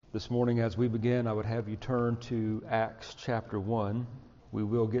This morning as we begin, I would have you turn to Acts chapter 1. We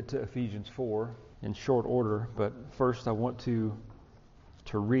will get to Ephesians 4 in short order, but first I want to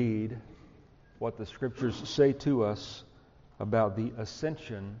read what the Scriptures say to us about the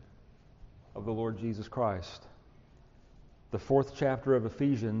ascension of the Lord Jesus Christ. The 4th chapter of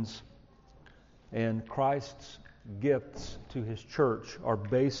Ephesians and Christ's gifts to His church are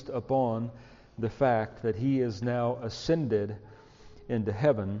based upon the fact that He is now ascended into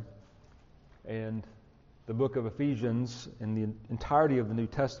heaven, and the book of Ephesians and the entirety of the New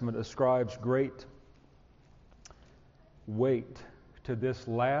Testament ascribes great weight to this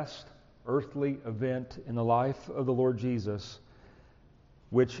last earthly event in the life of the Lord Jesus,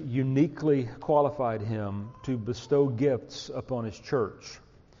 which uniquely qualified Him to bestow gifts upon His church.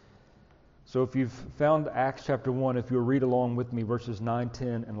 So if you've found Acts chapter 1, if you'll read along with me verses 9, 10,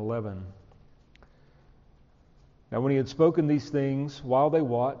 and 11. Now when He had spoken these things, while they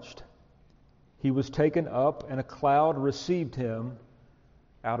watched, He was taken up, and a cloud received Him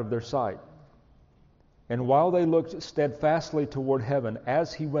out of their sight. And while they looked steadfastly toward heaven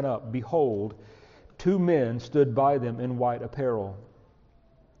as He went up, behold, 2 men stood by them in white apparel,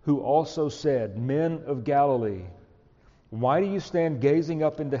 who also said, Men of Galilee, why do you stand gazing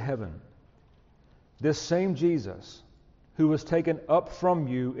up into heaven? This same Jesus, who was taken up from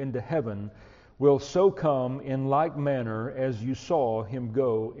you into heaven, will so come in like manner as you saw Him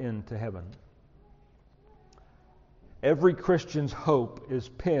go into heaven. Every Christian's hope is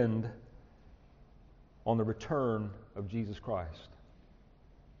pinned on the return of Jesus Christ.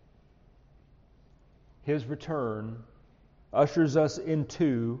 His return ushers us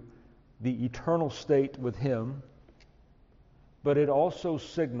into the eternal state with Him, but it also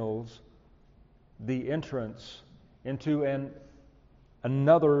signals the entrance into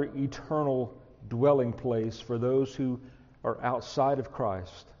another eternal dwelling place for those who are outside of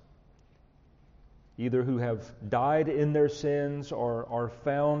Christ, either who have died in their sins or are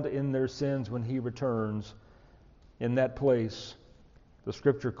found in their sins when He returns. In that place, the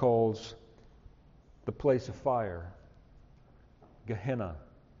Scripture calls the place of fire Gehenna.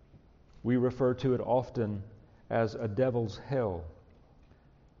 We refer to it often as a devil's hell.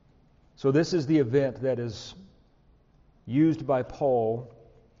 So this is the event that is used by Paul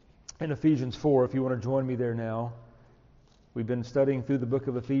in Ephesians 4, if you want to join me there now. We've been studying through the book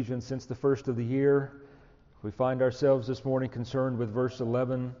of Ephesians since the first of the year. We find ourselves this morning concerned with verse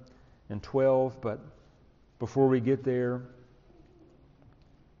 11 and 12, but before we get there,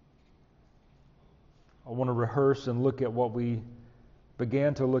 I want to rehearse and look at what we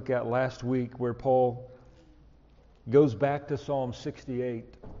began to look at last week, where Paul goes back to Psalm 68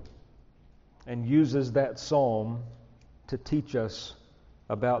 and uses that psalm to teach us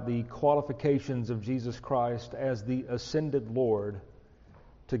about the qualifications of Jesus Christ as the ascended Lord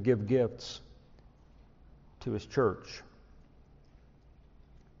to give gifts to His church.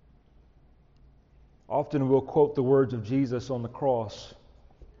 Often we'll quote the words of Jesus on the cross,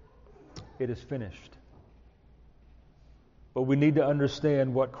 "It is finished." But we need to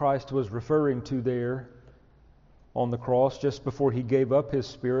understand what Christ was referring to there on the cross just before He gave up His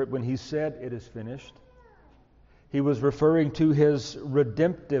Spirit when He said, "It is finished." He was referring to His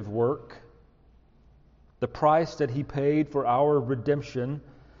redemptive work, the price that He paid for our redemption,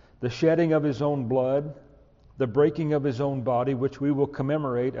 the shedding of His own blood, the breaking of His own body, which we will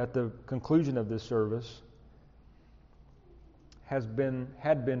commemorate at the conclusion of this service, had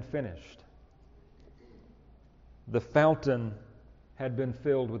been finished. The fountain had been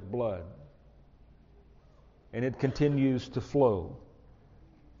filled with blood, and it continues to flow.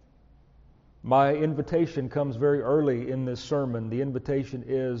 My invitation comes very early in this sermon. The invitation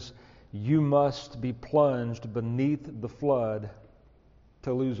is, you must be plunged beneath the flood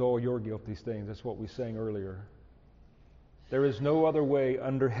to lose all your guilty stains. That's what we sang earlier. There is no other way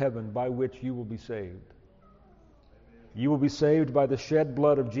under heaven by which you will be saved. You will be saved by the shed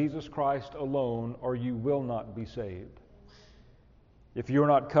blood of Jesus Christ alone, or you will not be saved. If you are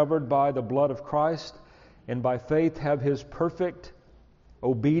not covered by the blood of Christ and by faith have His perfect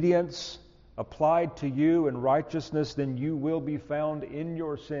obedience applied to you in righteousness, then you will be found in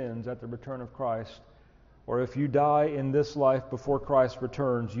your sins at the return of Christ. Or if you die in this life before Christ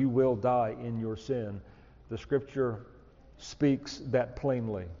returns, you will die in your sin. The Scripture speaks that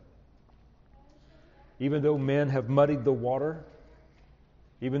plainly. Even though men have muddied the water,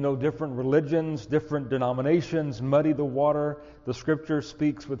 even though different religions, different denominations muddy the water, the Scripture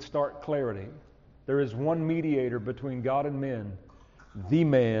speaks with stark clarity. There is one mediator between God and men, the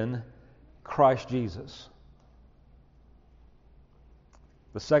man, Christ Jesus.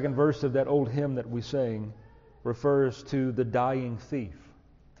 The second verse of that old hymn that we sang refers to the dying thief.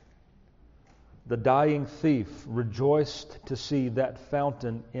 The dying thief rejoiced to see that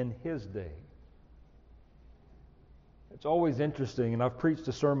fountain in his day. It's always interesting, and I've preached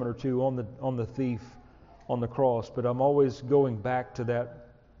a sermon or two on the thief on the cross, but I'm always going back to that.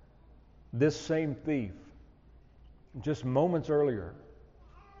 This same thief, just moments earlier,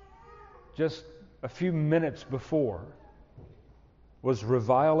 just a few minutes before, was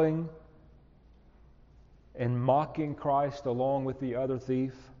reviling and mocking Christ along with the other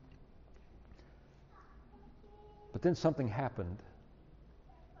thief. But then something happened.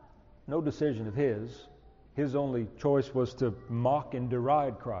 No decision of his. His only choice was to mock and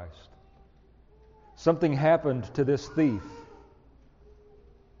deride Christ. Something happened to this thief.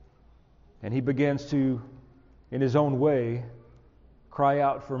 And he begins to, in his own way, cry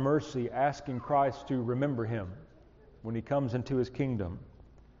out for mercy, asking Christ to remember him when he comes into his kingdom.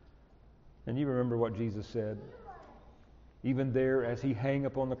 And you remember what Jesus said. Even there, as he hung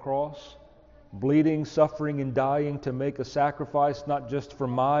upon the cross, bleeding, suffering, and dying to make a sacrifice, not just for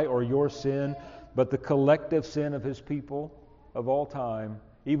my or your sin, but the collective sin of his people of all time.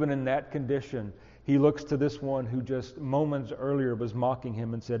 Even in that condition, he looks to this one who just moments earlier was mocking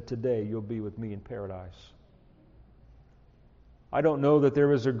him and said, "Today you'll be with me in paradise." I don't know that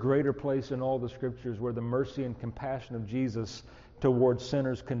there is a greater place in all the Scriptures where the mercy and compassion of Jesus towards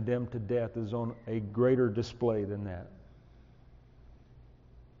sinners condemned to death is on a greater display than that.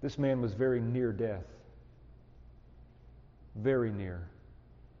 This man was very near death. Very near.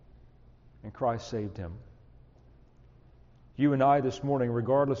 And Christ saved him. You and I this morning,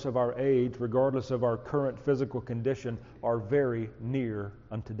 regardless of our age, regardless of our current physical condition, are very near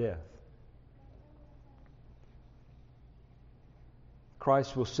unto death.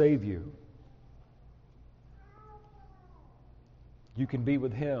 Christ will save you. You can be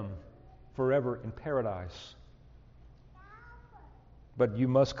with Him forever in paradise. But you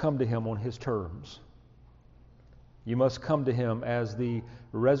must come to Him on His terms. You must come to Him as the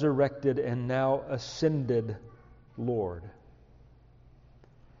resurrected and now ascended Lord.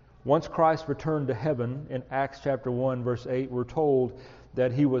 Once Christ returned to heaven, in Acts chapter 1, verse 8, we're told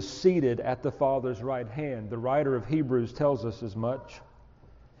that He was seated at the Father's right hand. The writer of Hebrews tells us as much.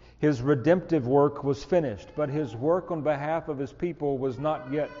 His redemptive work was finished, but His work on behalf of His people was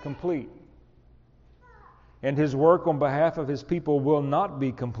not yet complete. And His work on behalf of His people will not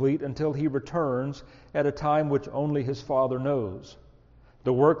be complete until He returns at a time which only His Father knows.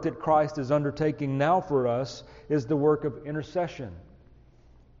 The work that Christ is undertaking now for us is the work of intercession.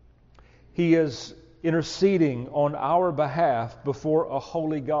 He is interceding on our behalf before a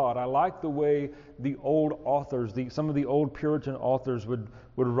holy God. I like the way the old authors, some of the old Puritan authors would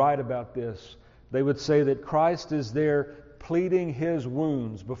write about this. They would say that Christ is there pleading His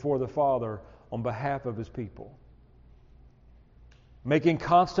wounds before the Father on behalf of His people. Making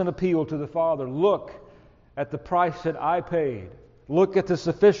constant appeal to the Father. Look at the price that I paid. Look at the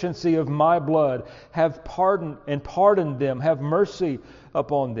sufficiency of my blood. Have pardoned them. Have mercy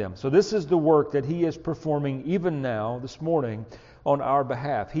upon them. So this is the work that He is performing even now, this morning, on our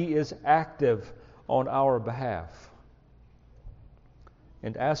behalf. He is active on our behalf.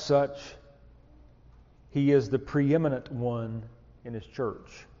 And as such, He is the preeminent one in His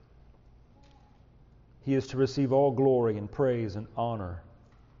church. He is to receive all glory and praise and honor.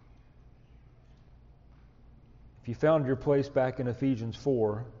 If you found your place back in Ephesians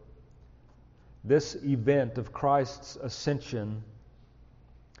 4, this event of Christ's ascension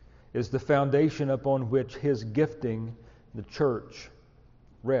is the foundation upon which His gifting, the church,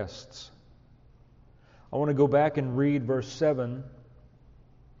 rests. I want to go back and read verse 7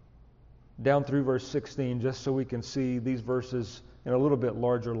 down through verse 16 just so we can see these verses in a little bit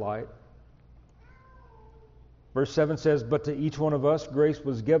larger light. Verse 7 says, "But to each one of us grace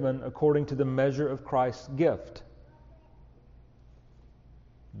was given according to the measure of Christ's gift.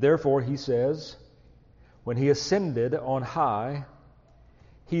 Therefore," he says, "when He ascended on high,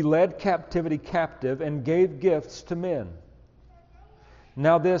 He led captivity captive and gave gifts to men."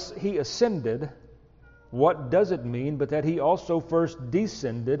 Now this He ascended, what does it mean but that He also first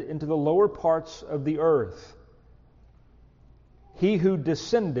descended into the lower parts of the earth? He who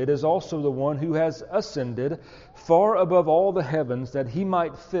descended is also the one who has ascended far above all the heavens, that He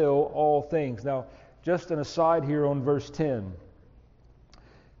might fill all things. Now, just an aside here on verse 10.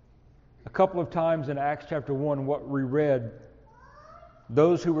 A couple of times in Acts chapter 1, what we read,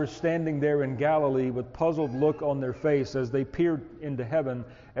 those who were standing there in Galilee with puzzled look on their face as they peered into heaven,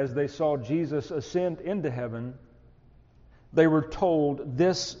 as they saw Jesus ascend into heaven, they were told,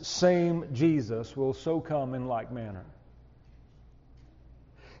 "This same Jesus will so come in like manner."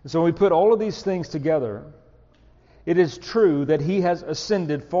 And so when we put all of these things together, it is true that He has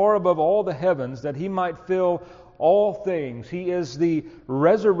ascended far above all the heavens that He might fill all things. He is the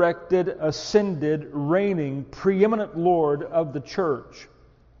resurrected, ascended, reigning, preeminent Lord of the church,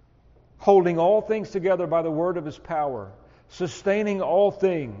 holding all things together by the word of His power, sustaining all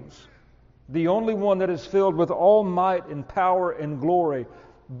things, the only one that is filled with all might and power and glory,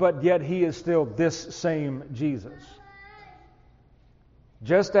 but yet He is still this same Jesus.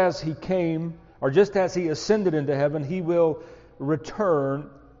 Just as He came, or just as He ascended into heaven, He will return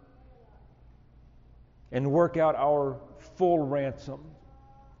and work out our full ransom.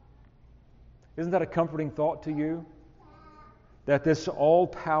 Isn't that a comforting thought to you? That this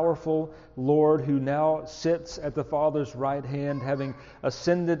all-powerful Lord who now sits at the Father's right hand, having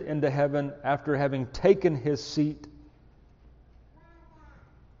ascended into heaven after having taken His seat,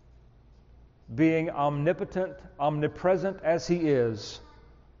 being omnipotent, omnipresent as He is,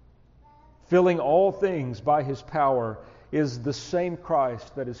 filling all things by His power, is the same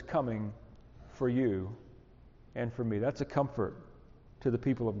Christ that is coming for you and for me. That's a comfort to the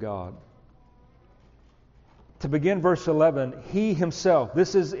people of God. To begin verse 11, He Himself,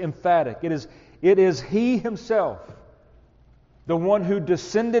 this is emphatic. It is He Himself, the one who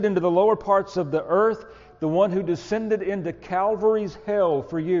descended into the lower parts of the earth, the one who descended into Calvary's hell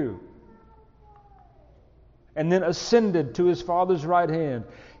for you, and then ascended to His Father's right hand.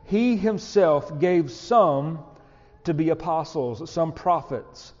 He Himself gave some to be apostles, some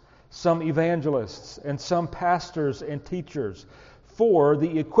prophets, some evangelists, and some pastors and teachers, for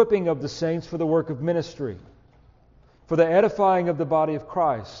the equipping of the saints for the work of ministry, for the edifying of the body of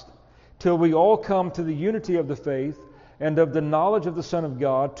Christ, till we all come to the unity of the faith and of the knowledge of the Son of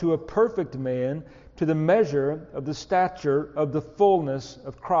God, to a perfect man, to the measure of the stature of the fullness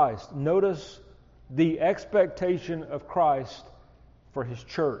of Christ. Notice the expectation of Christ for His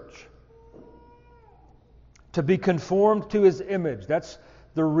church. To be conformed to His image. That's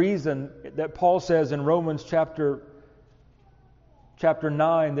the reason that Paul says in Romans chapter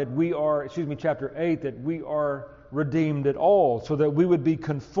 9 that we are, chapter 8, that we are redeemed at all, so that we would be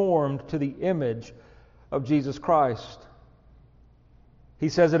conformed to the image of Jesus Christ. He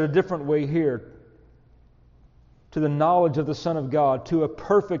says it a different way here. To the knowledge of the Son of God, to a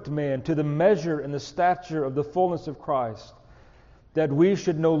perfect man, to the measure and the stature of the fullness of Christ, that we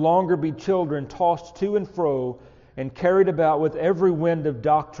should no longer be children tossed to and fro and carried about with every wind of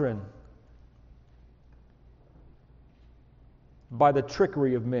doctrine by the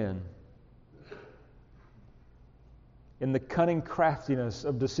trickery of men, in the cunning craftiness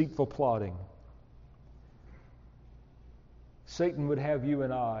of deceitful plotting. Satan would have you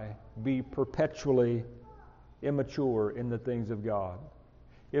and I be perpetually immature in the things of God.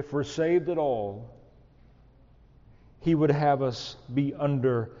 If we're saved at all, he would have us be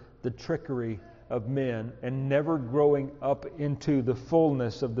under the trickery of men and never growing up into the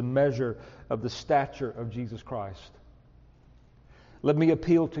fullness of the measure of the stature of Jesus Christ. Let me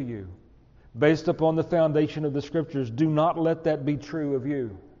appeal to you, based upon the foundation of the Scriptures, do not let that be true of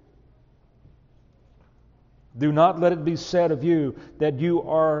you. Do not let it be said of you that you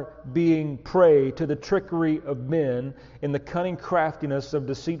are being prey to the trickery of men in the cunning craftiness of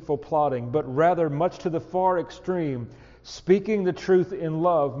deceitful plotting, but rather, much to the far extreme, speaking the truth in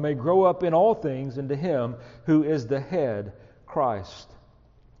love, may grow up in all things into Him who is the head, Christ,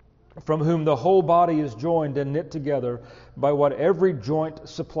 from whom the whole body is joined and knit together by what every joint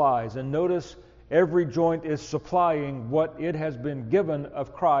supplies. And notice, every joint is supplying what it has been given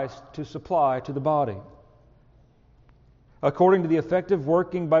of Christ to supply to the body, according to the effective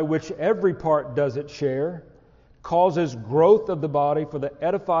working by which every part does its share, causes growth of the body for the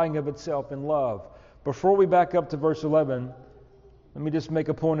edifying of itself in love. Before we back up to verse 11, let me just make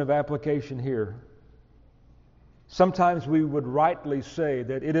a point of application here. Sometimes we would rightly say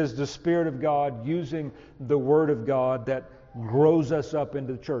that it is the Spirit of God using the Word of God that grows us up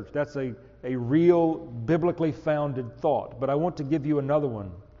into the church. That's a real biblically founded thought. But I want to give you another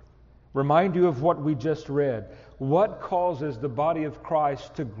one. Remind you of what we just read. What causes the body of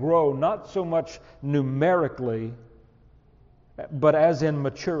Christ to grow, not so much numerically, but as in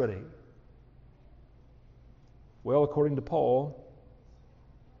maturity? Well, according to Paul,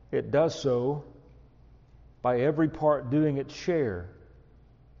 it does so by every part doing its share.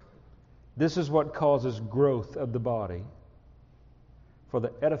 This is what causes growth of the body for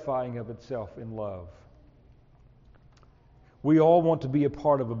the edifying of itself in love. We all want to be a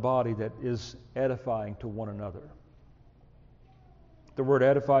part of a body that is edifying to one another. The word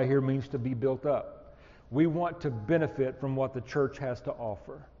edify here means to be built up. We want to benefit from what the church has to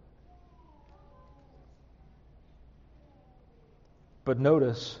offer. But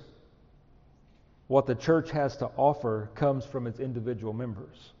notice, what the church has to offer comes from its individual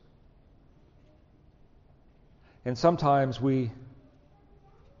members. And sometimes we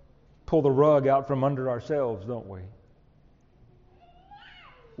pull the rug out from under ourselves, don't we?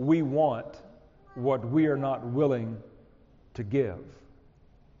 We want what we are not willing to give.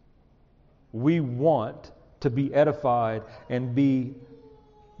 We want to be edified and be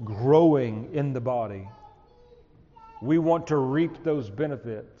growing in the body. We want to reap those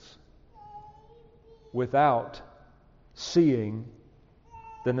benefits without seeing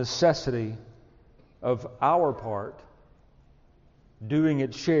the necessity of our part doing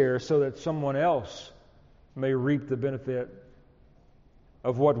its share so that someone else may reap the benefit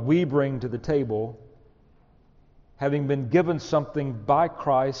of what we bring to the table, having been given something by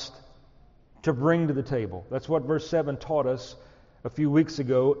Christ to bring to the table. That's what verse 7 taught us a few weeks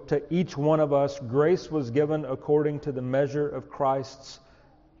ago. To each one of us, grace was given according to the measure of Christ's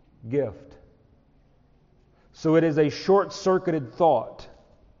gift. So it is a short-circuited thought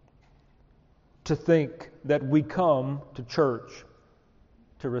to think that we come to church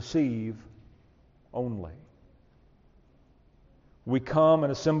to receive only. We come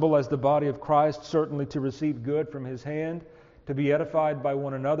and assemble as the body of Christ, certainly to receive good from His hand, to be edified by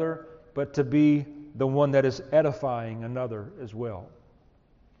one another, but to be the one that is edifying another as well.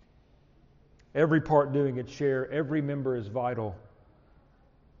 Every part doing its share, every member is vital.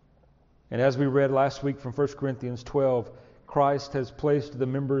 And as we read last week from 1 Corinthians 12, Christ has placed the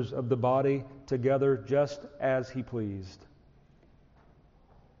members of the body together just as He pleased.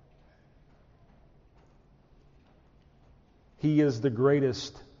 He is the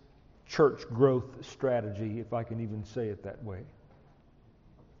greatest church growth strategy, if I can even say it that way.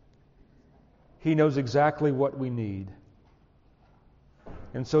 He knows exactly what we need.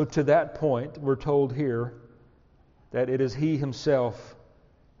 And so to that point, we're told here that it is He Himself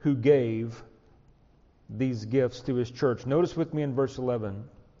who gave these gifts to His church. Notice with me in verse 11.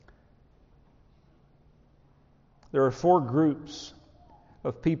 There are 4 groups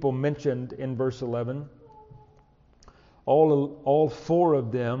of people mentioned in verse 11. All 4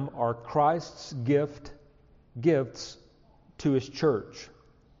 of them are Christ's gifts to His church.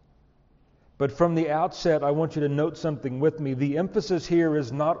 But from the outset, I want you to note something with me. The emphasis here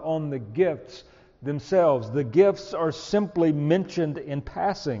is not on the gifts themselves. The gifts are simply mentioned in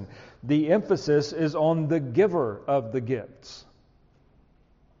passing. The emphasis is on the giver of the gifts.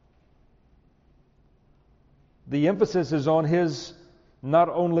 The emphasis is on his not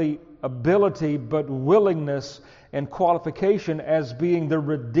only ability, but willingness and qualification as being the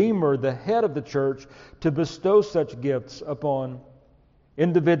Redeemer, the head of the church, to bestow such gifts upon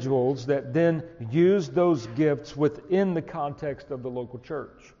individuals that then use those gifts within the context of the local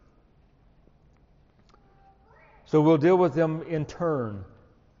church. So we'll deal with them in turn.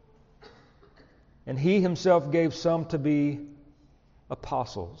 And He Himself gave some to be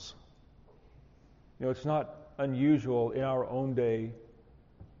apostles. You know, it's not unusual in our own day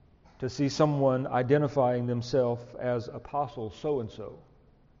to see someone identifying themselves as apostle so-and-so,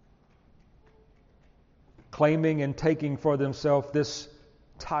 claiming and taking for themselves this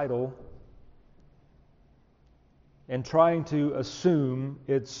title and trying to assume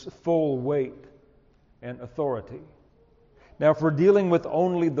its full weight and authority. Now, if we're dealing with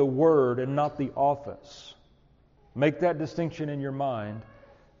only the word and not the office, make that distinction in your mind.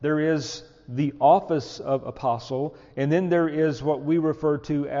 There is the office of apostle, and then there is what we refer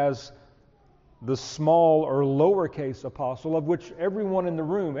to as the small or lowercase apostle, of which everyone in the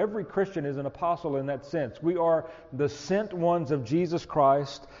room, every Christian is an apostle in that sense. We are the sent ones of Jesus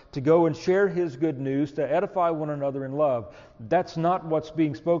Christ to go and share His good news, to edify one another in love. That's not what's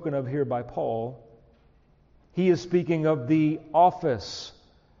being spoken of here by Paul. He is speaking of the office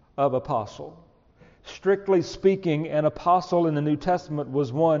of apostle. Strictly speaking, an apostle in the New Testament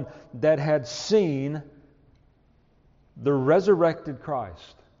was one that had seen the resurrected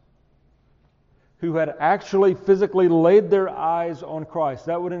Christ, who had actually physically laid their eyes on Christ.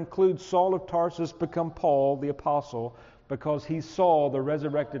 That would include Saul of Tarsus become Paul, the apostle, because he saw the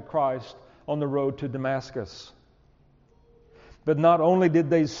resurrected Christ on the road to Damascus. But not only did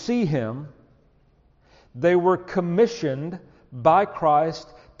they see Him, they were commissioned by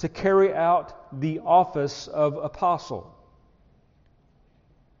Christ to carry out the office of apostle,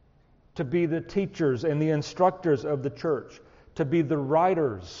 to be the teachers and the instructors of the church, to be the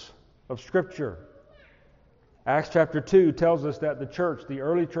writers of Scripture. Acts chapter 2 tells us that the church, the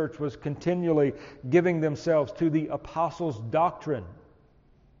early church, was continually giving themselves to the apostles' doctrine.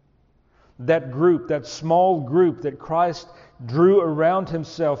 That group, that small group that Christ drew around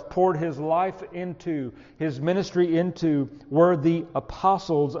himself, poured his life into, his ministry into, were the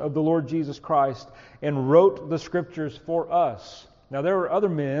apostles of the Lord Jesus Christ and wrote the Scriptures for us. Now, there are other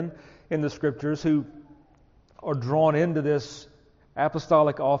men in the Scriptures who are drawn into this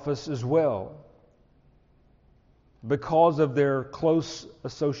apostolic office as well because of their close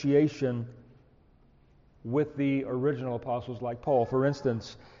association with the original apostles like Paul. For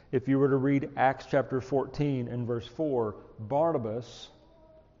instance, if you were to read Acts chapter 14 and verse 4, Barnabas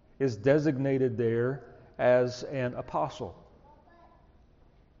is designated there as an apostle.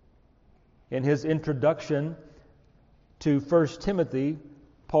 In his introduction to 1 Timothy,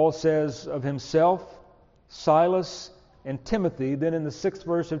 Paul says of himself, Silas, and Timothy. Then in the 6th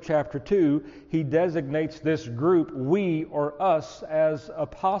verse of chapter 2, he designates this group, we or us, as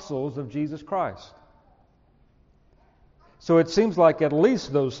apostles of Jesus Christ. So it seems like at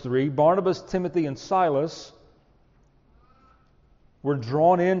least those three, Barnabas, Timothy, and Silas, were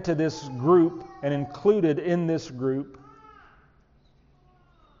drawn into this group and included in this group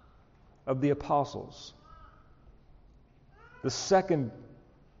of the apostles. The second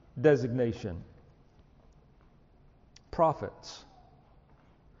designation, prophets.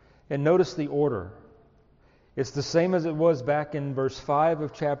 And notice the order. It's the same as it was back in verse 5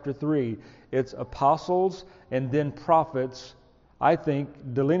 of chapter 3. It's apostles and then prophets, I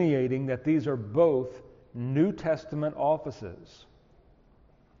think, delineating that these are both New Testament offices.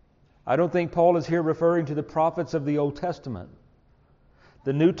 I don't think Paul is here referring to the prophets of the Old Testament.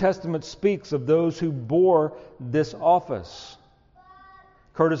 The New Testament speaks of those who bore this office.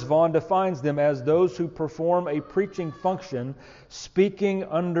 Curtis Vaughan defines them as those who perform a preaching function, speaking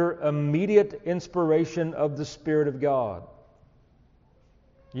under immediate inspiration of the Spirit of God.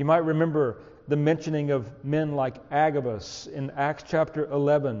 You might remember the mentioning of men like Agabus in Acts chapter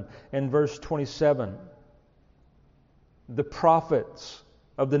 11 and verse 27. The prophets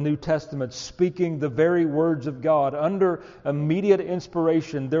of the New Testament speaking the very words of God under immediate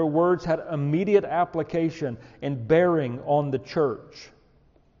inspiration. Their words had immediate application and bearing on the church.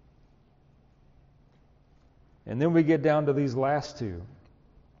 And then we get down to these last two,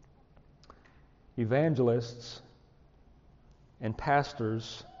 evangelists and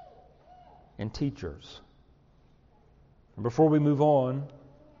pastors and teachers. And before we move on,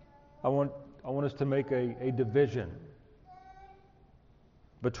 I want us to make a division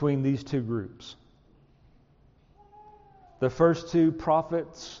between these two groups. The first two,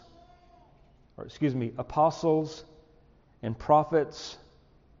 apostles and prophets,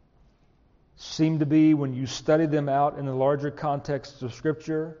 seem to be, when you study them out in the larger context of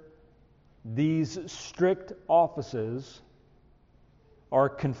Scripture, these strict offices are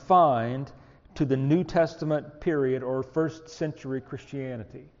confined to the New Testament period or first century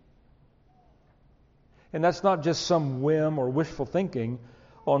Christianity. And that's not just some whim or wishful thinking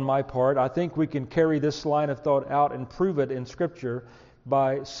on my part. I think we can carry this line of thought out and prove it in Scripture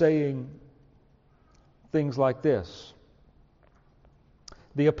by saying things like this.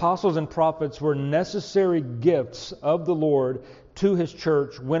 The apostles and prophets were necessary gifts of the Lord to His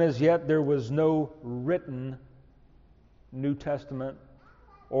church when as yet there was no written New Testament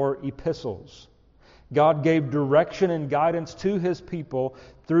or epistles. God gave direction and guidance to His people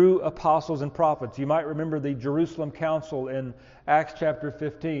through apostles and prophets. You might remember the Jerusalem Council in Acts chapter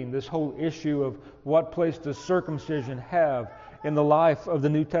 15, this whole issue of what place does circumcision have in the life of the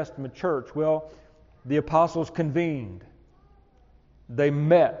New Testament church. Well, the apostles convened. They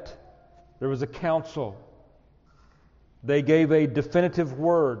met. There was a council. They gave a definitive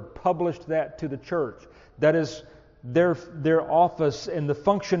word, published that to the church. That is their office and the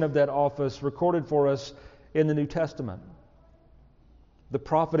function of that office recorded for us in the New Testament. The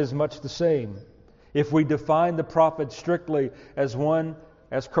prophet is much the same. If we define the prophet strictly as one,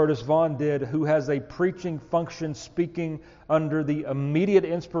 as Curtis Vaughan did, who has a preaching function speaking under the immediate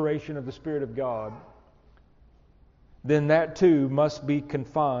inspiration of the Spirit of God, then that too must be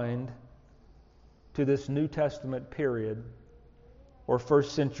confined to this New Testament period or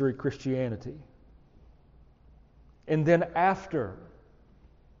first century Christianity. And then after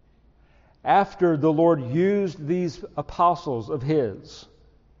the Lord used these apostles of His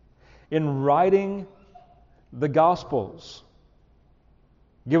in writing the Gospels,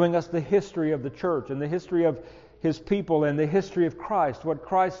 giving us the history of the church and the history of His people and the history of Christ, what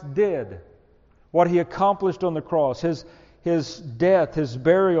Christ did, what He accomplished on the cross, His death, His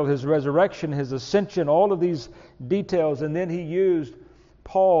burial, His resurrection, His ascension, all of these details. And then He used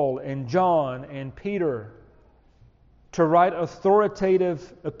Paul and John and Peter to write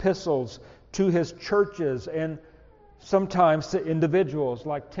authoritative epistles to His churches and sometimes to individuals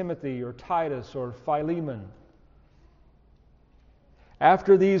like Timothy or Titus or Philemon.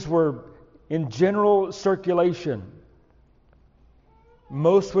 after these were in general circulation,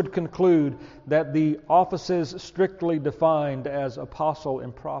 most would conclude that the offices strictly defined as apostle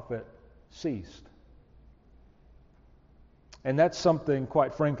and prophet ceased. And that's something,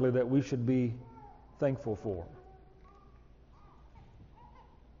 quite frankly, that we should be thankful for.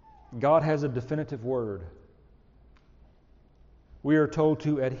 God has a definitive word. We are told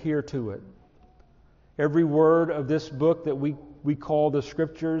to adhere to it. Every word of this book that we call the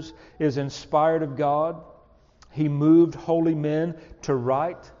Scriptures is inspired of God. He moved holy men to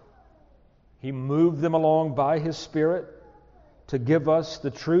write. He moved them along by His Spirit to give us the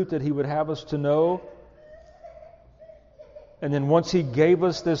truth that He would have us to know. And then once He gave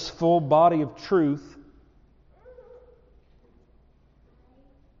us this full body of truth,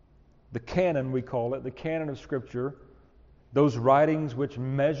 the canon, we call it, the canon of Scripture, those writings which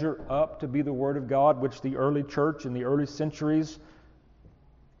measure up to be the Word of God, which the early church in the early centuries,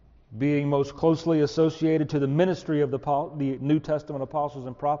 being most closely associated to the ministry of the New Testament apostles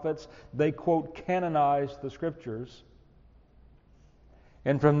and prophets, they, quote, canonized the Scriptures.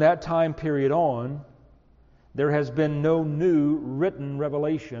 And from that time period on, there has been no new written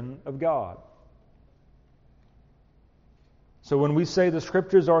revelation of God. So when we say the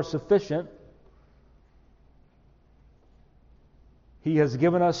Scriptures are sufficient, He has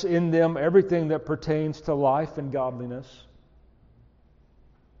given us in them everything that pertains to life and godliness.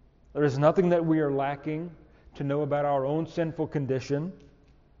 There is nothing that we are lacking to know about our own sinful condition,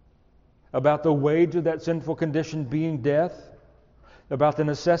 about the wage of that sinful condition being death, about the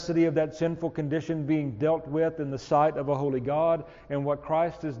necessity of that sinful condition being dealt with in the sight of a holy God, and what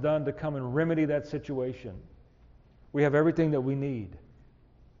Christ has done to come and remedy that situation. We have everything that we need.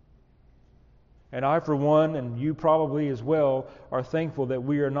 And I, for one, and you probably as well, are thankful that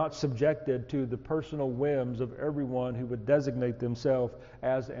we are not subjected to the personal whims of everyone who would designate themselves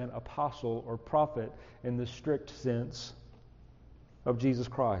as an apostle or prophet in the strict sense of Jesus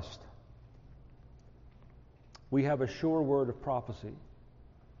Christ. We have a sure word of prophecy.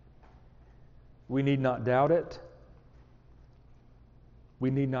 We need not doubt it. We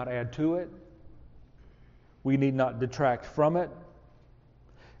need not add to it. We need not detract from it.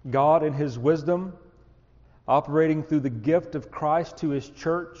 God, in His wisdom, operating through the gift of Christ to His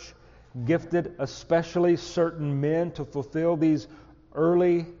church, gifted especially certain men to fulfill these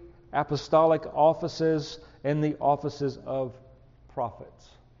early apostolic offices and the offices of prophets.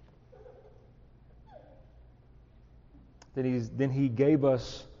 Then He gave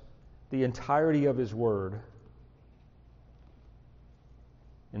us the entirety of His Word.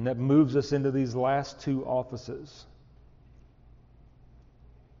 And that moves us into these last two offices.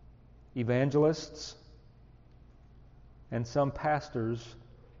 Evangelists and some pastors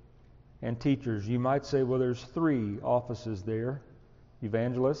and teachers. You might say, well, there's three offices there.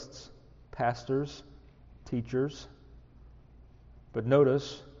 Evangelists, pastors, teachers. But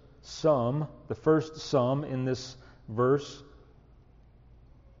notice, some, the first some in this verse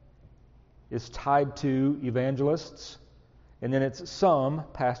is tied to evangelists, and then it's some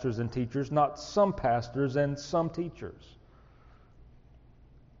pastors and teachers, not some pastors and some teachers.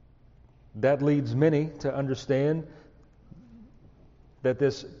 That leads many to understand that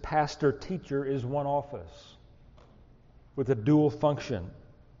this pastor-teacher is one office with a dual function.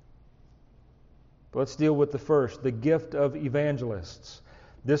 But let's deal with the first, the gift of evangelists.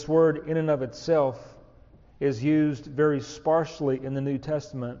 This word in and of itself is used very sparsely in the New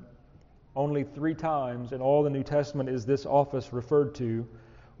Testament. Only 3 times in all the New Testament is this office referred to.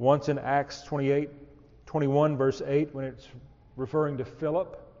 Once in Acts 21 verse 8, when it's referring to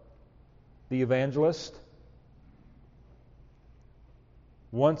Philip, the evangelist.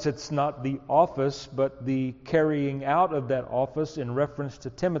 Once it's not the office, but the carrying out of that office in reference to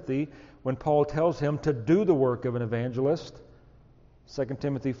Timothy, when Paul tells him to do the work of an evangelist. 2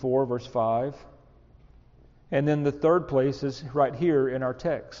 Timothy 4 verse 5. And then the third place is right here in our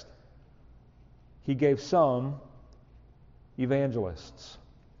text. He gave some evangelists.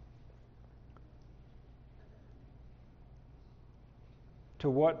 To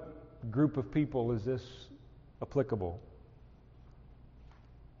what group of people is this applicable?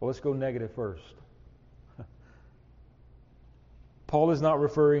 Well, let's go negative first. Paul is not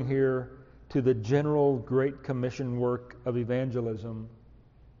referring here to the general Great Commission work of evangelism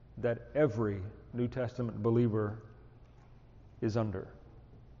that every New Testament believer is under.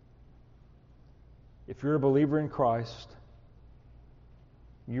 If you're a believer in Christ,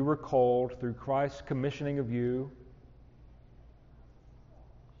 you were called through Christ's commissioning of you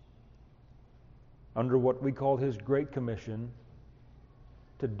under what we call His Great Commission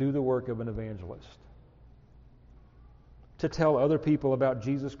to do the work of an evangelist. to tell other people about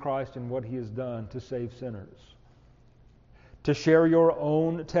Jesus Christ and what He has done to save sinners. To share your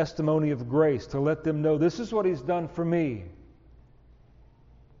own testimony of grace, to let them know this is what He's done for me.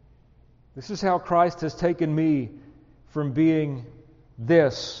 This is how Christ has taken me from being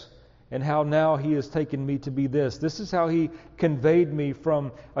this, and how now He has taken me to be this. This is how He conveyed me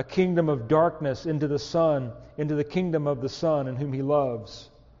from a kingdom of darkness into the Son, into the kingdom of the Son in whom He loves.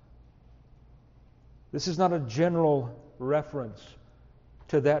 This is not a general reference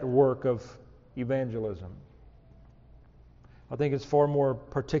to that work of evangelism. I think it's far more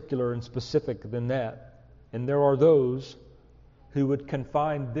particular and specific than that. And there are those who would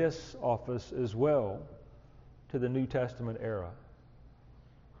confine this office as well to the New Testament era.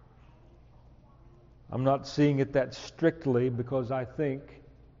 I'm not seeing it that strictly, because I think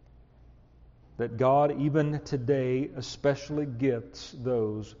that God, even today, especially gifts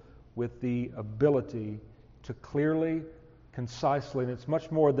those with the ability to clearly, concisely, and it's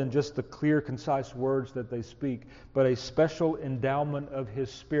much more than just the clear, concise words that they speak, but a special endowment of His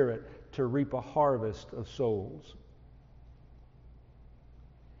Spirit to reap a harvest of souls.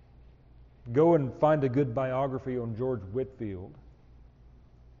 Go and find a good biography on George Whitefield.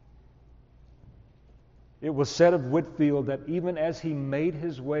 It was said of Whitefield that even as he made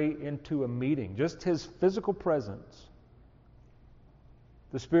his way into a meeting, just his physical presence,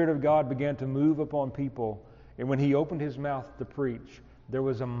 the Spirit of God began to move upon people, and when he opened his mouth to preach, there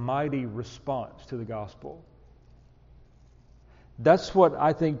was a mighty response to the gospel. That's what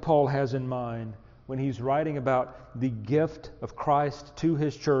I think Paul has in mind when he's writing about the gift of Christ to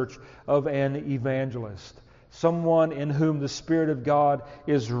His church of an evangelist. Someone in whom the Spirit of God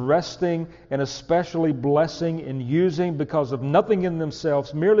is resting and especially blessing and using because of nothing in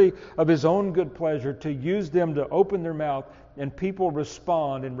themselves, merely of His own good pleasure, to use them to open their mouth and people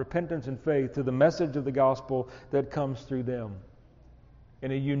respond in repentance and faith to the message of the gospel that comes through them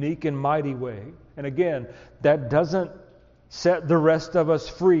in a unique and mighty way. And again, that doesn't set the rest of us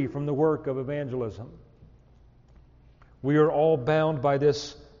free from the work of evangelism. We are all bound by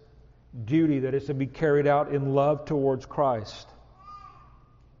this duty that is to be carried out in love towards Christ.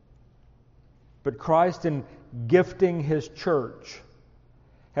 But Christ, in gifting His church,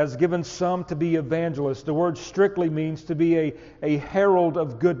 has given some to be evangelists. The word strictly means to be a herald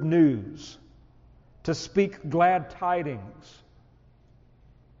of good news, to speak glad tidings,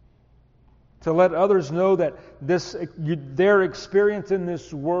 to let others know that their experience in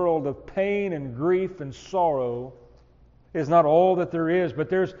this world of pain and grief and sorrow is not all that there is, but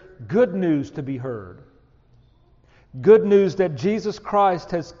there's good news to be heard. Good news that Jesus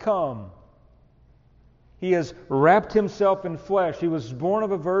Christ has come. He has wrapped Himself in flesh. He was born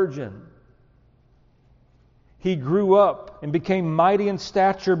of a virgin. He grew up and became mighty in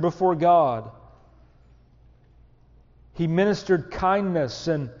stature before God. He ministered kindness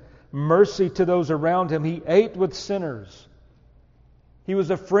and mercy to those around Him. He ate with sinners. He was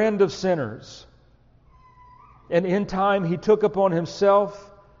a friend of sinners. And in time, He took upon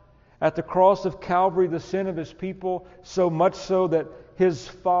Himself at the cross of Calvary the sin of His people, so much so that His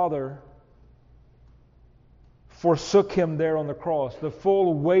Father forsook Him there on the cross. The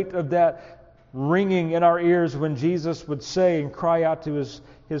full weight of that ringing in our ears when Jesus would say and cry out to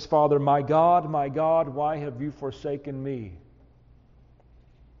His Father, my God, why have You forsaken Me?"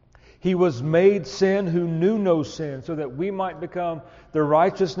 He was made sin who knew no sin, so that we might become the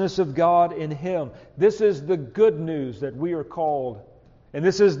righteousness of God in Him. This is the good news that we are called. And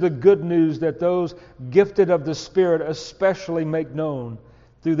this is the good news that those gifted of the Spirit especially make known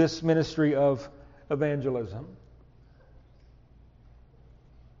through this ministry of evangelism.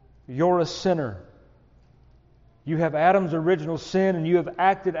 You're a sinner. You have Adam's original sin, and you have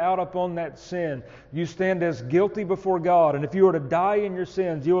acted out upon that sin. You stand as guilty before God, and if you are to die in your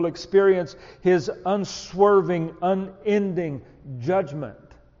sins, you will experience His unswerving, unending judgment.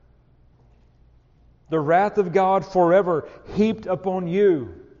 The wrath of God forever heaped upon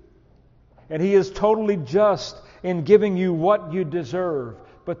you. And He is totally just in giving you what you deserve.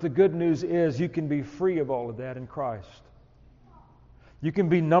 But the good news is you can be free of all of that in Christ. You can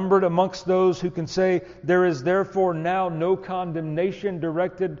be numbered amongst those who can say, there is therefore now no condemnation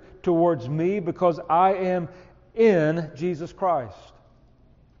directed towards me because I am in Jesus Christ.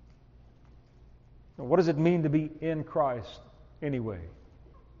 Now, what does it mean to be in Christ anyway?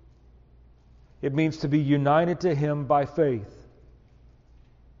 It means to be united to Him by faith.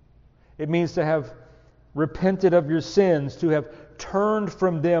 It means to have repented of your sins, to have turned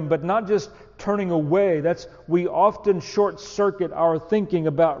from them, but not just turning away. We often short-circuit our thinking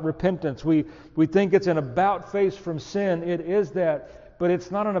about repentance. We think it's an about-face from sin. It is that, but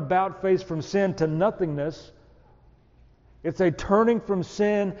it's not an about-face from sin to nothingness. It's a turning from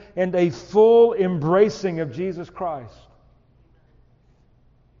sin and a full embracing of Jesus Christ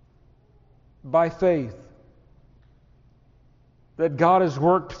by faith that God has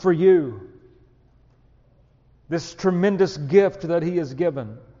worked for you. This tremendous gift that He has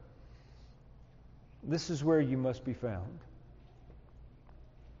given. This is where you must be found.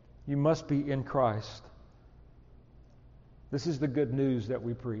 You must be in Christ. This is the good news that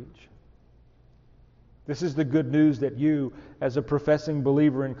we preach. This is the good news that you, as a professing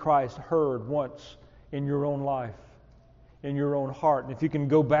believer in Christ, heard once in your own life, in your own heart. And if you can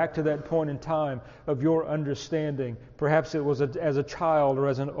go back to that point in time of your understanding, perhaps it was as a child or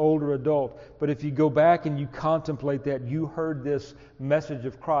as an older adult, but if you go back and you contemplate that, you heard this message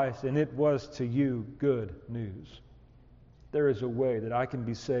of Christ and it was to you good news. There is a way that I can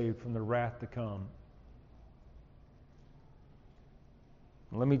be saved from the wrath to come.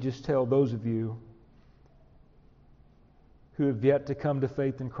 Let me just tell those of you who have yet to come to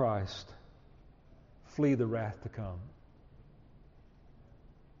faith in Christ, flee the wrath to come.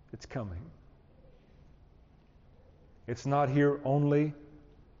 It's coming. It's not here only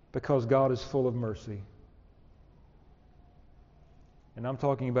because God is full of mercy. And I'm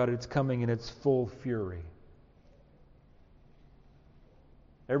talking about it's coming in its full fury.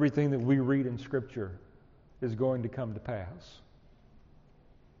 Everything that we read in Scripture is going to come to pass.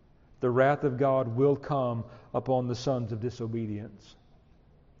 The wrath of God will come upon the sons of disobedience,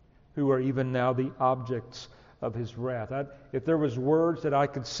 who are even now the objects of His wrath. If there was words that I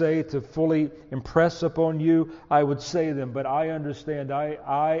could say to fully impress upon you, I would say them. But I understand,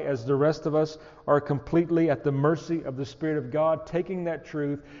 I, as the rest of us, are completely at the mercy of the Spirit of God, taking that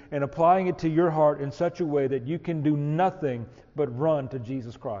truth and applying it to your heart in such a way that you can do nothing but run to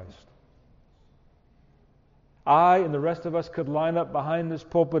Jesus Christ. I and the rest of us could line up behind this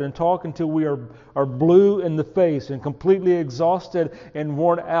pulpit and talk until we are blue in the face and completely exhausted and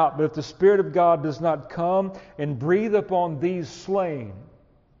worn out. But if the Spirit of God does not come and breathe upon these slain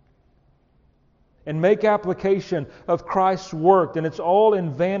and make application of Christ's work, then it's all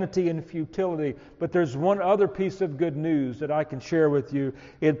in vanity and futility. But there's one other piece of good news that I can share with you.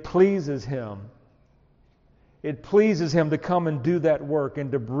 It pleases Him. It pleases Him to come and do that work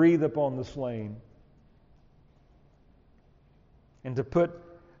and to breathe upon the slain. And to put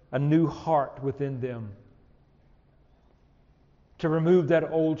a new heart within them. To remove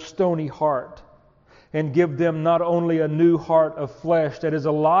that old stony heart and give them not only a new heart of flesh that is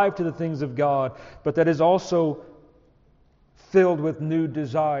alive to the things of God, but that is also filled with new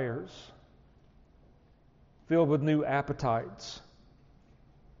desires, filled with new appetites.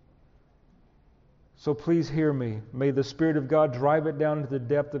 So please hear me. May the Spirit of God drive it down into the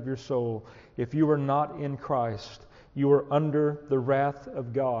depth of your soul. If you are not in Christ, you are under the wrath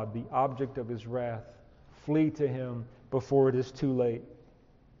of God, the object of His wrath. Flee to Him before it is too late.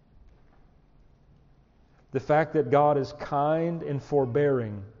 The fact that God is kind and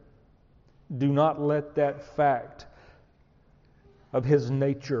forbearing, do not let that fact of His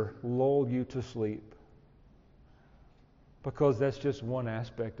nature lull you to sleep, because that's just one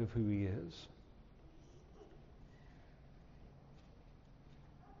aspect of who He is.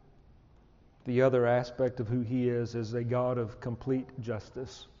 The other aspect of who He is a God of complete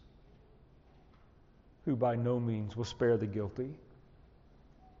justice, who by no means will spare the guilty.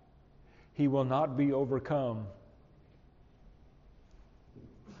 He will not be overcome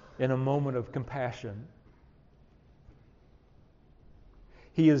in a moment of compassion.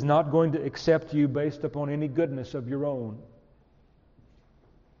 He is not going to accept you based upon any goodness of your own.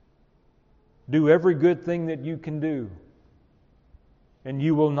 Do every good thing that you can do, and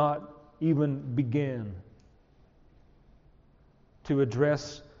you will not even begin to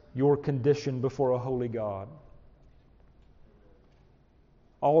address your condition before a holy God.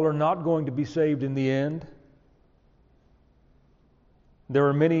 All are not going to be saved in the end. There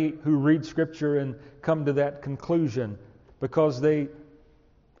are many who read Scripture and come to that conclusion because they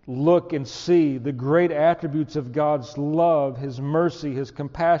look and see the great attributes of God's love, His mercy, His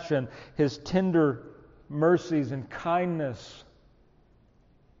compassion, His tender mercies and kindness.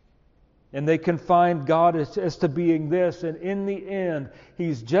 And they can find God as to being this, and in the end,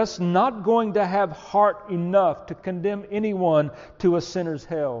 He's just not going to have heart enough to condemn anyone to a sinner's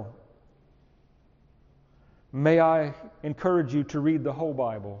hell. May I encourage you to read the whole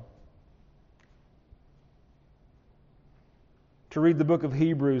Bible. To read the book of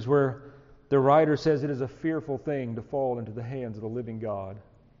Hebrews, where the writer says it is a fearful thing to fall into the hands of the living God.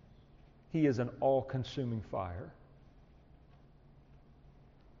 He is an all-consuming fire.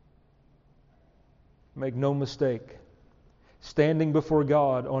 Make no mistake, standing before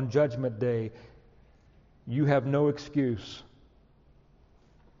God on Judgment Day, you have no excuse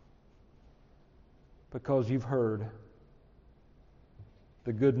because you've heard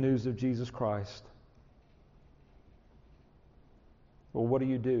the good news of Jesus Christ. Well, what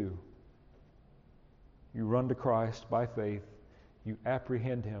do? You run to Christ by faith, you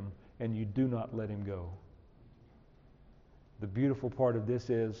apprehend Him, and you do not let Him go. The beautiful part of this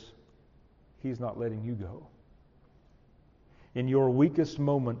is He's not letting you go. In your weakest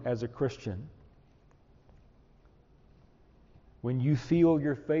moment as a Christian, when you feel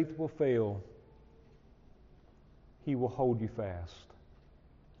your faith will fail, He will hold you fast.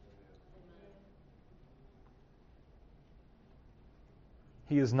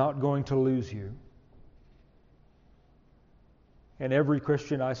 He is not going to lose you. And every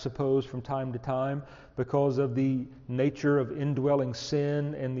Christian, I suppose, from time to time, because of the nature of indwelling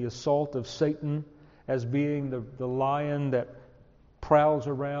sin and the assault of Satan as being the lion that prowls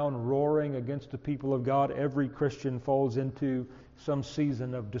around roaring against the people of God, every Christian falls into some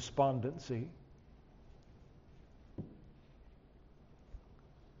season of despondency.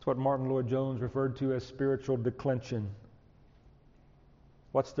 It's what Martin Lloyd-Jones referred to as spiritual declension.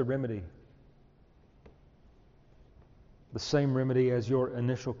 What's the remedy? The same remedy as your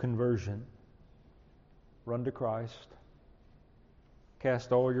initial conversion. Run to Christ.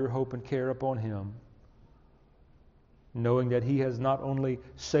 Cast all your hope and care upon Him, knowing that He has not only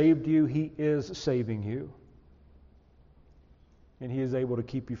saved you, He is saving you. And He is able to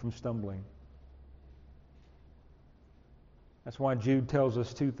keep you from stumbling. That's why Jude tells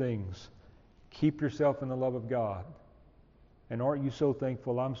us two things. Keep yourself in the love of God. And aren't you so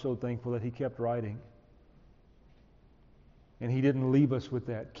thankful? I'm so thankful that he kept writing. And he didn't leave us with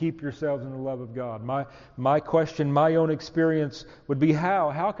that. Keep yourselves in the love of God. My question, my own experience would be how?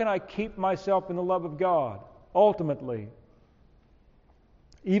 How can I keep myself in the love of God? Ultimately,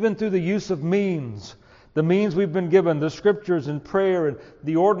 even through the use of means, the means we've been given, the Scriptures and prayer and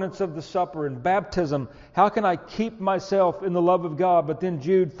the ordinance of the supper and baptism, how can I keep myself in the love of God? But then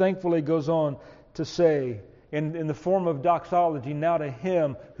Jude thankfully goes on to say, in the form of doxology, now to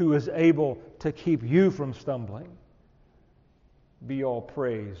Him who is able to keep you from stumbling, be all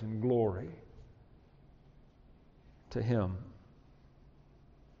praise and glory to Him.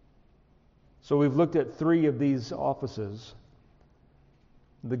 So we've looked at three of these offices,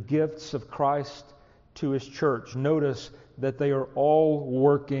 the gifts of Christ to His church. Notice that they are all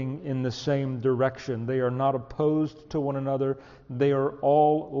working in the same direction. They are not opposed to one another. They are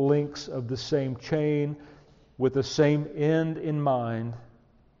all links of the same chain with the same end in mind,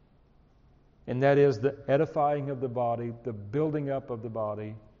 and that is the edifying of the body, the building up of the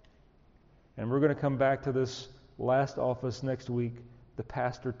body. And we're going to come back to this last office next week, the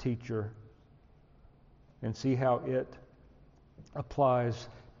pastor-teacher, and see how it applies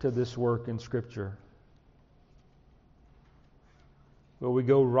to this work in Scripture. Well, we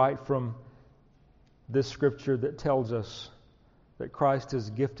go right from this Scripture that tells us that Christ has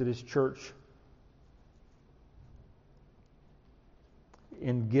gifted His church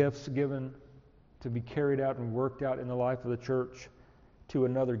in gifts given to be carried out and worked out in the life of the church, to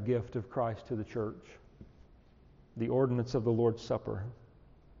another gift of Christ to the church, the ordinance of the Lord's Supper.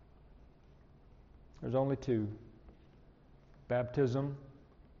 There's only two. Baptism,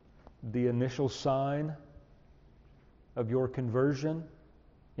 the initial sign of your conversion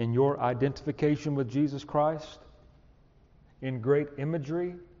in your identification with Jesus Christ, in great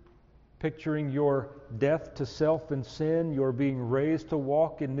imagery, picturing your death to self and sin, your being raised to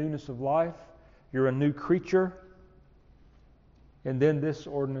walk in newness of life, you're a new creature, and then this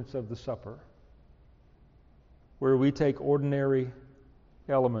ordinance of the supper, where we take ordinary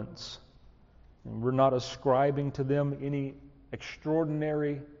elements, and we're not ascribing to them any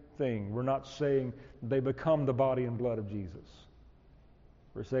extraordinary thing. We're not saying they become the body and blood of Jesus.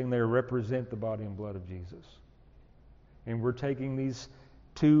 We're saying they represent the body and blood of Jesus. And we're taking these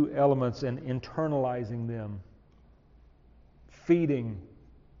two elements and internalizing them, feeding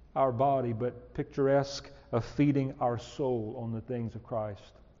our body, but picturesque of feeding our soul on the things of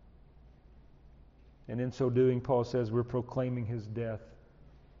Christ. And in so doing, Paul says, we're proclaiming His death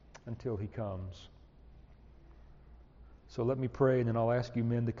until He comes. So let me pray, and then I'll ask you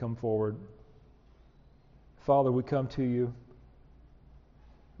men to come forward. Father, we come to You.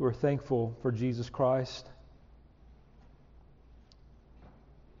 We're thankful for Jesus Christ,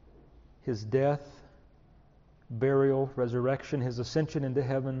 His death, burial, resurrection, His ascension into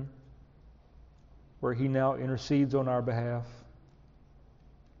heaven, where He now intercedes on our behalf.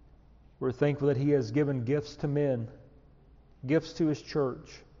 We're thankful that He has given gifts to men, gifts to His church,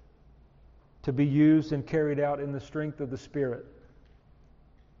 to be used and carried out in the strength of the Spirit.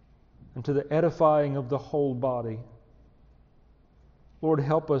 and to the edifying of the whole body. Lord,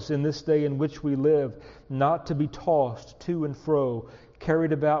 help us in this day in which we live not to be tossed to and fro,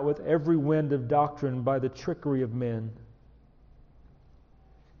 carried about with every wind of doctrine by the trickery of men.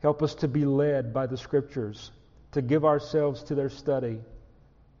 Help us to be led by the Scriptures, to give ourselves to their study.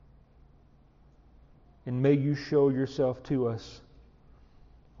 And may you show yourself to us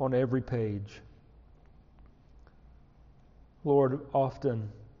on every page. Lord, often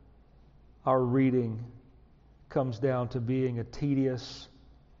our reading comes down to being a tedious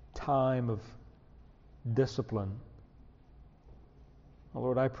time of discipline.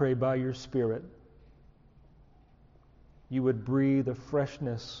 Lord, I pray by your Spirit you would breathe a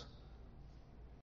freshness